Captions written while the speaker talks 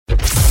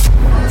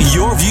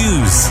Your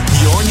views,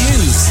 your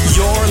news,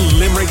 your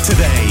Limerick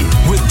Today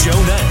with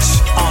Joe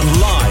Nash on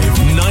Live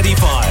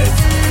 95.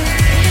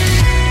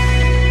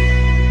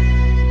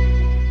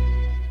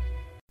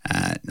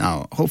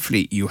 Now,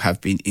 hopefully you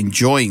have been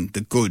enjoying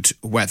the good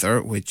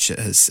weather, which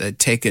has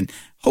taken,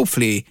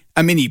 hopefully,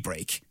 a mini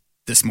break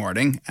this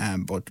morning,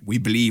 but we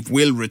believe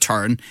will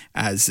return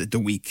as the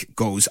week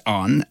goes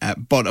on.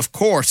 But of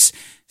course,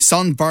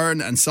 sunburn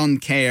and sun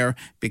care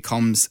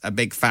becomes a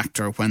big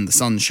factor when the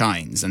sun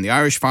shines, and the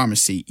Irish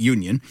Pharmacy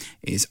Union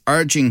is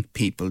urging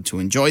people to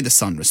enjoy the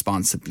sun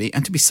responsibly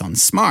and to be sun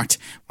smart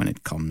when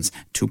it comes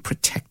to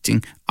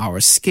protecting our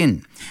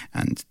skin.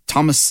 And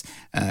Thomas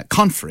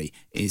Confery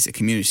is a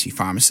community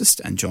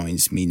pharmacist and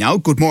joins me now.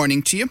 Good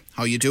morning to you.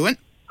 How are you doing?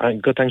 I'm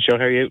good, thanks, Joe.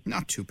 How are you?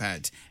 Not too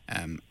bad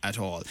at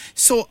all.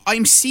 So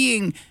I'm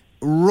seeing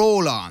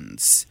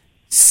roll-ons,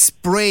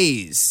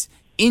 sprays,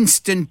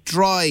 instant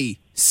dry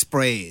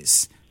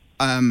sprays,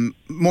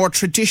 more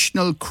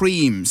traditional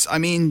creams. I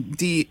mean,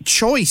 the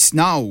choice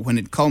now when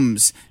it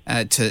comes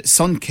to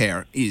sun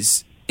care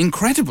is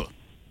incredible.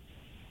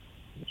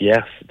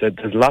 Yes,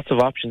 there's lots of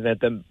options.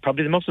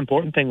 Probably the most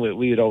important thing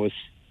we would always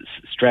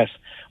stress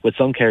with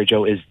sun care,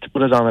 Joe, is to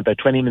put it on about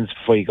 20 minutes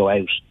before you go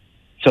out.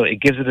 So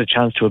it gives it a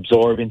chance to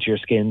absorb into your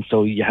skin,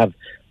 so you have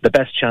the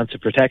best chance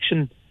of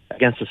protection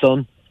against the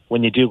sun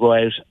when you do go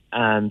out,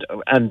 and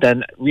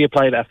then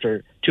reapply it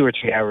after 2 or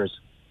 3 hours,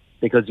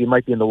 because you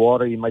might be in the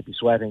water, you might be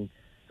sweating,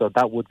 so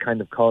that would kind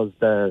of cause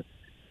the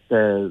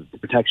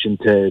protection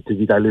to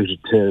be diluted,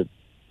 to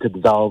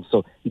dissolve.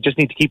 So you just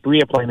need to keep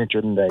reapplying it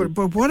during the day.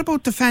 But what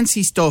about the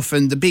fancy stuff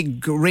and the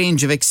big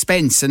range of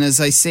expense? And as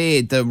I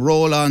say, the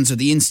roll-ons or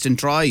the instant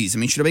dries. I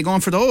mean, should I be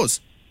going for those?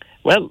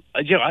 Well,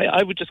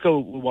 I would just go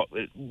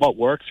with what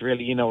works,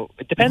 really.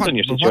 It depends on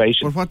your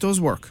situation. But what does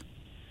work?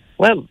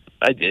 Well,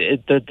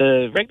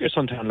 the regular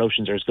suntan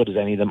lotions are as good as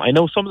any of them. I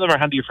know some of them are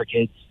handier for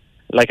kids.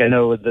 Like, I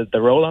know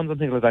the roll-ons and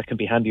things like that can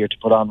be handier to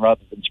put on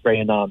rather than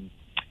spraying on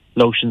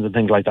lotions and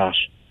things like that.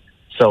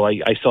 So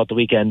I saw at the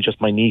weekend, just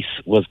my niece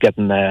was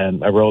getting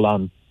a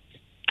roll-on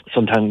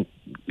suntan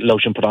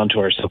lotion put onto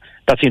her. So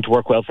that seemed to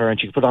work well for her, and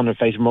she could put it on her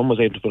face. Her mum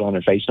was able to put it on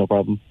her face, no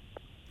problem.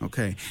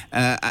 Okay.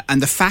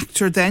 And the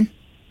factor then?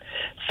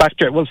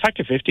 Factor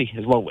 50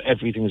 is what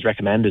everything is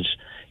recommended.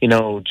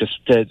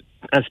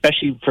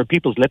 Especially for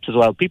people's lips as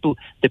well. People,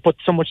 they put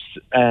so much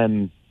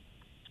suntan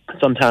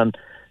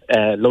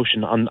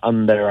lotion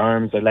on their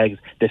arms, their legs.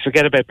 They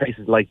forget about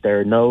places like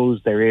their nose,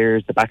 their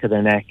ears, the back of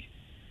their neck.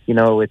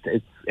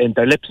 It's in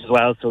their lips as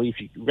well. So if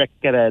you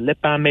get a lip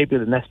balm, maybe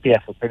with an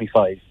SPF of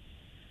 35,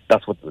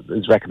 that's what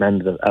is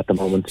recommended at the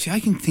moment. See, I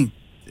can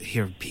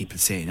hear people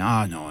saying,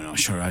 no,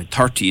 sure,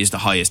 30 is the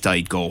highest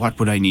I'd go. What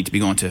would I need to be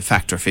going to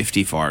factor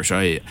 50 for? Sure,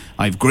 I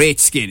have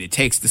great skin. It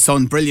takes the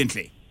sun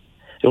brilliantly.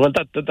 Well,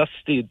 that's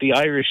the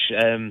Irish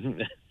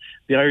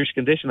the Irish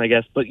condition, I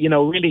guess. But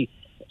really,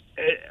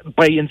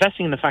 by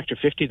investing in the factor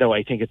 50, though,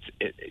 I think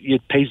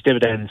it pays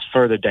dividends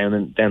further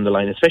down the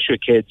line, especially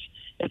with kids.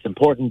 It's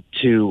important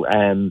to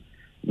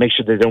make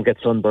sure they don't get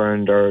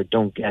sunburned or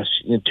don't get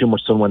too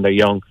much sun when they're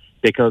young,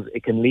 because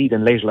it can lead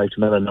in later life to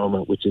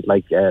melanoma, which is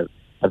like a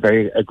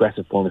very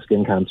aggressive form of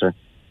skin cancer.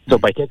 So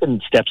by taking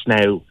steps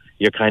now,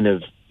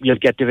 you'll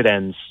get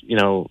dividends,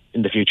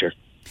 in the future.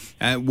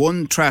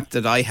 One trap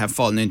that I have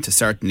fallen into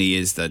certainly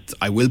is that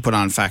I will put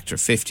on factor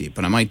 50,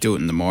 but I might do it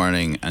in the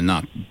morning and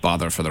not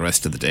bother for the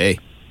rest of the day.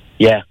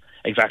 Yeah,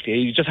 exactly.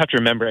 You just have to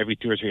remember every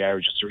 2 or 3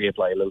 hours just to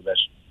reapply a little bit,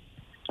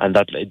 and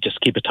that just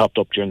keep it topped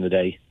up during the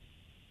day.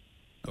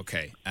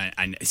 Okay,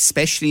 and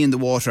especially in the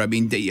water. I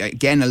mean,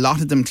 again, a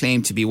lot of them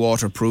claim to be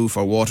waterproof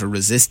or water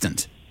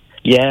resistant.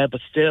 Yeah,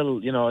 but still,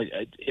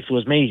 if it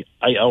was me,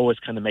 I always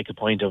kind of make a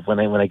point of when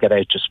I get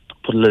out, just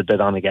put a little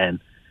bit on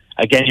again.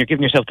 Again, you're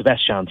giving yourself the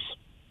best chance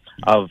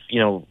of,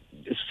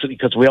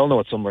 because we all know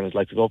what sunburn is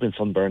like. We've all been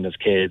sunburned as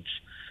kids.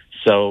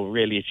 So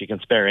really, if you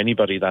can spare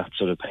anybody that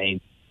sort of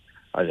pain,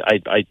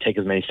 I'd take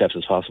as many steps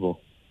as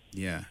possible.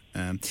 Yeah.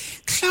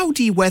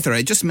 Cloudy weather.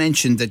 I just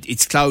mentioned that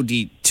it's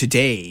cloudy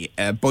today,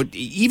 but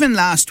even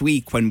last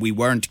week when we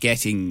weren't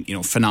getting,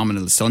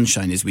 phenomenal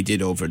sunshine as we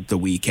did over the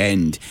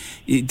weekend,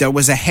 there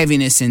was a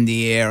heaviness in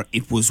the air.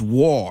 It was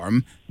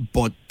warm,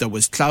 but there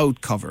was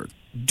cloud cover.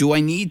 Do I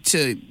need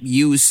to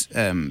use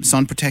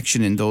sun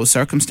protection in those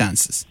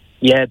circumstances?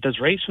 Yeah, there's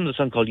rays from the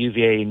sun called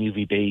UVA and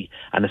UVB,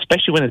 and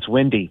especially when it's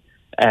windy,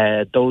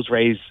 those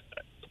rays,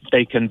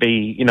 they can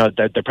be,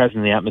 they're present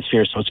in the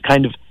atmosphere. So it's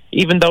kind of,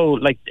 even though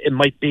it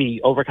might be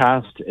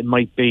overcast,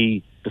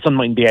 the sun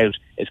mightn't be out,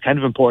 it's kind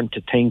of important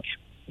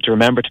to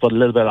remember to put a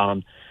little bit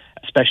on,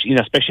 especially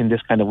in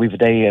this kind of, we've a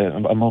day,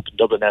 I'm up in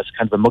Dublin now, it's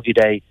kind of a muggy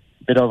day,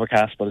 a bit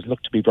overcast, but it's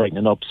looked to be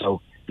brightening up,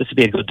 so this would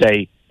be a good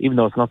day, even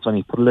though it's not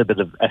sunny, put a little bit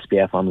of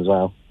SPF on as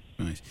well.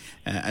 Right.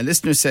 A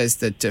listener says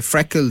that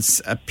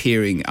freckles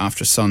appearing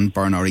after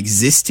sunburn or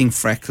existing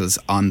freckles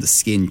on the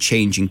skin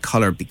changing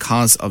colour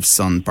because of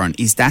sunburn.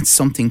 Is that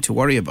something to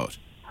worry about?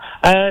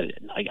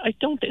 I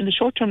don't, in the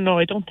short term, no,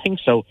 I don't think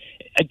so.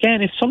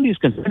 Again, if somebody's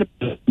concerned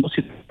about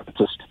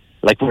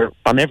it, we're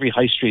on every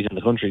high street in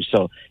the country,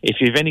 so if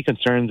you have any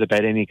concerns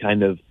about any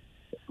kind of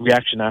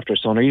reaction after a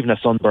sun or even a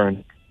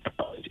sunburn,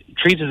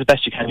 treat it as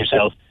best you can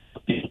yourself,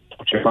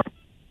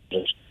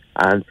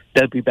 and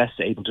they'll be best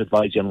able to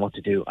advise you on what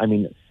to do. I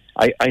mean,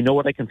 I know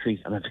what I can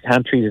treat, and if I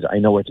can't treat it, I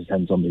know where to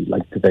send somebody,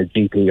 like to the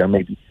GP or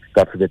maybe,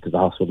 God forbid, to the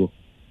hospital.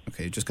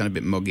 Okay, just got a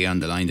bit muggy on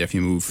the line there if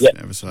you move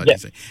ever so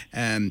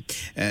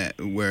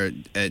we're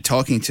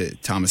talking to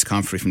Thomas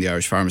Comfrey from the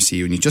Irish Pharmacy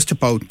Union just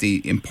about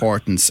the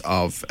importance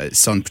of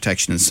sun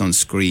protection and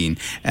sunscreen.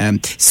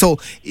 So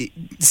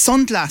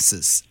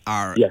sunglasses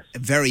are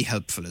very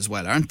helpful as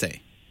well, aren't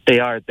they? They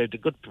are. They're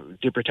good.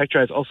 They protect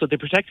your eyes. Also, they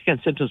protect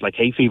against symptoms like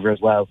hay fever as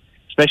well,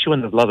 especially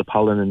when there's a lot of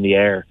pollen in the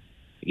air.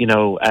 You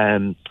know,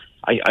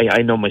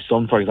 I know my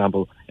son, for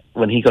example,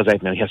 when he goes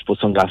out now, he has to put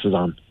sunglasses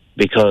on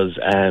because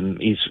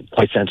he's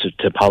quite sensitive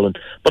to pollen.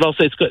 But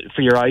also, it's good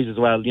for your eyes as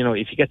well. You know,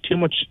 if you get too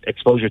much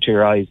exposure to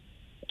your eyes,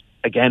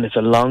 again, it's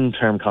a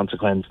long-term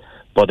consequence.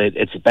 But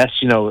it's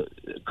best, you know,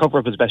 cover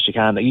up as best you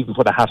can. Even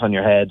put a hat on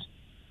your head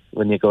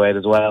when you go out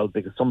as well,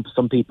 because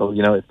some people,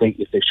 you know, if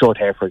they short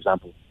hair, for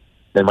example,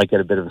 they might get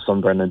a bit of a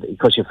sunburn, and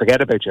because you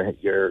forget about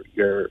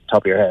your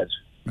top of your head.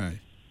 Right.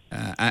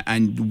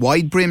 And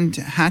wide-brimmed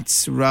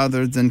hats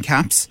rather than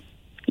caps?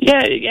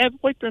 Yeah,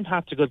 wide-brimmed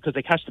hats are good because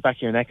they catch the back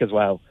of your neck as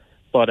well.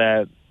 But,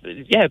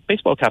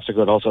 baseball caps are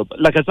good also.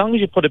 Like, as long as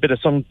you put a bit of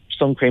sun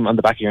cream on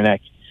the back of your neck,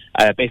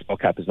 a baseball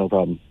cap is no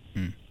problem.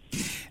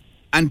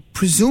 And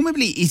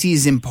presumably it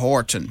is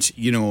important,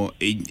 you know,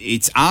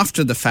 it's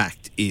after the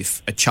fact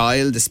if a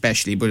child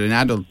especially, but an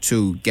adult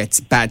too, gets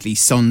badly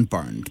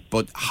sunburned.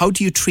 But how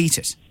do you treat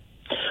it?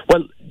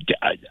 Well,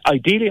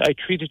 ideally, I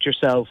treat it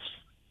yourself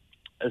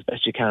as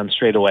best you can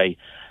straight away.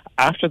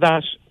 After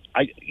that,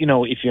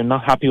 if you're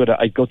not happy with it,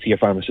 I'd go to your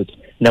pharmacist.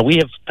 Now, we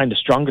have kind of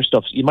stronger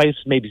stuff. You might have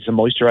maybe some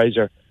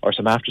moisturiser or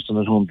some after sun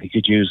at home you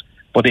could use.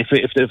 But if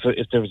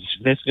there was a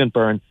significant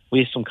burn, we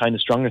have some kind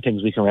of stronger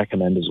things we can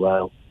recommend as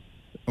well.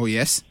 Oh,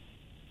 yes?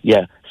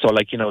 Yeah. So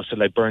like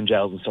burn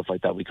gels and stuff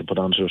like that we could put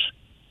onto it.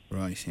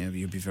 Right. Yeah,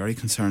 you'd be very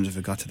concerned if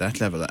it got to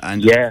that level.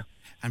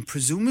 And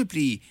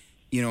presumably,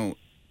 you know,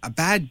 a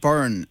bad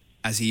burn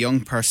as a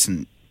young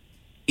person,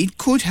 it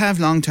could have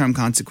long-term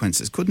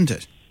consequences, couldn't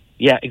it?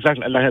 Yeah,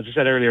 exactly. Like as I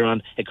said earlier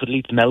on, it could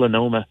lead to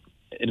melanoma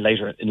in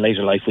later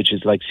life, which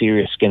is like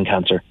serious skin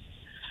cancer.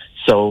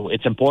 So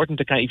it's important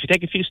to if you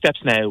take a few steps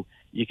now,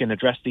 you can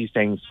address these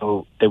things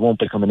so they won't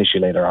become an issue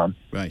later on.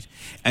 Right.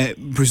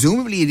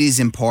 Presumably it is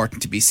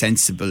important to be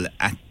sensible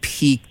at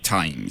peak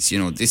times. You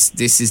know, this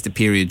is the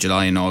period,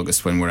 July and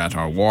August, when we're at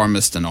our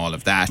warmest and all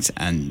of that,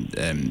 and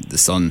the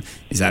sun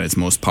is at its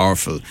most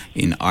powerful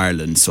in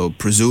Ireland. So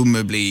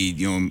presumably,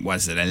 you know,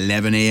 was it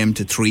 11 a.m.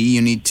 to 3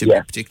 you need to be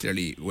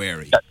particularly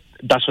wary?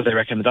 That's what they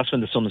recommend. That's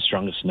when the sun is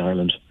strongest in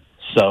Ireland.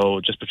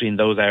 So just between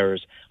those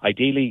hours,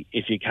 ideally,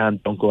 if you can,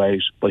 don't go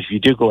out. But if you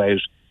do go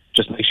out,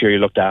 just make sure you're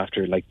looked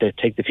after. Like,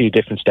 take the few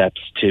different steps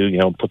to, you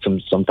know, put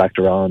some sun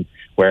factor on,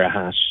 wear a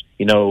hat,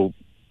 you know,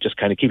 just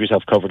kind of keep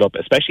yourself covered up,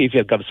 especially if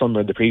you've got a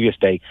sunburn the previous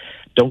day.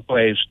 Don't go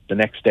out the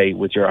next day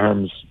with your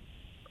arms,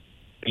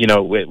 you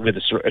know, with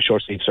a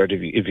short sleeve shirt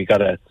if you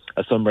got a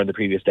sunburn the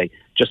previous day.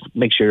 Just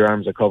make sure your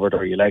arms are covered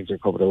or your legs are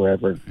covered or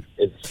wherever it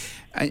is.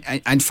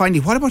 And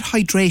finally, what about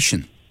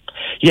hydration?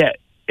 Yeah,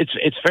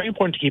 it's very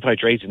important to keep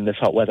hydrated in this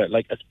hot weather.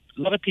 Like, a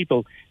lot of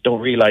people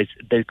don't realise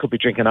they could be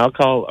drinking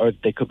alcohol or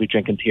they could be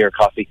drinking tea or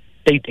coffee.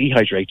 They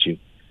dehydrate you.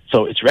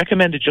 So it's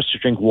recommended just to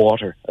drink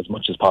water as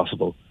much as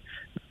possible,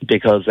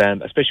 because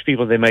especially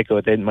people, they might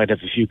have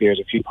a few beers,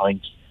 a few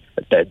pints.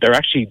 They're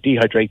actually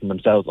dehydrating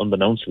themselves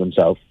unbeknownst to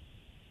themselves.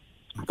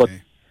 Okay. But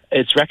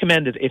it's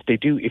recommended if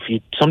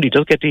somebody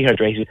does get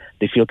dehydrated,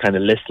 they feel kind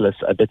of listless,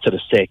 a bit sort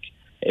of sick.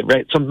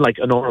 Something like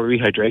an oral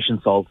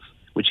rehydration salts,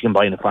 which you can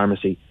buy in a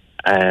pharmacy,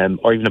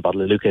 or even a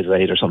bottle of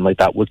Lucozade or something like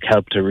that, would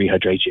help to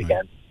rehydrate you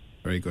again.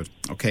 Very good.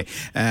 Okay.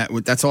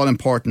 That's all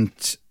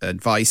important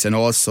advice, and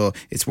also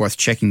it's worth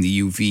checking the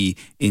UV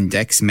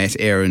index. Met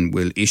Éireann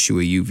will issue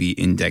a UV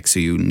index so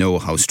you know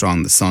how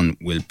strong the sun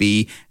will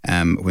be.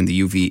 When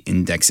the UV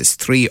index is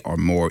 3 or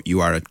more,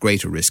 you are at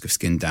greater risk of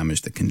skin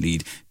damage that can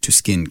lead to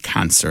skin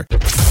cancer.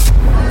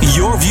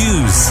 Your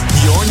views,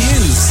 your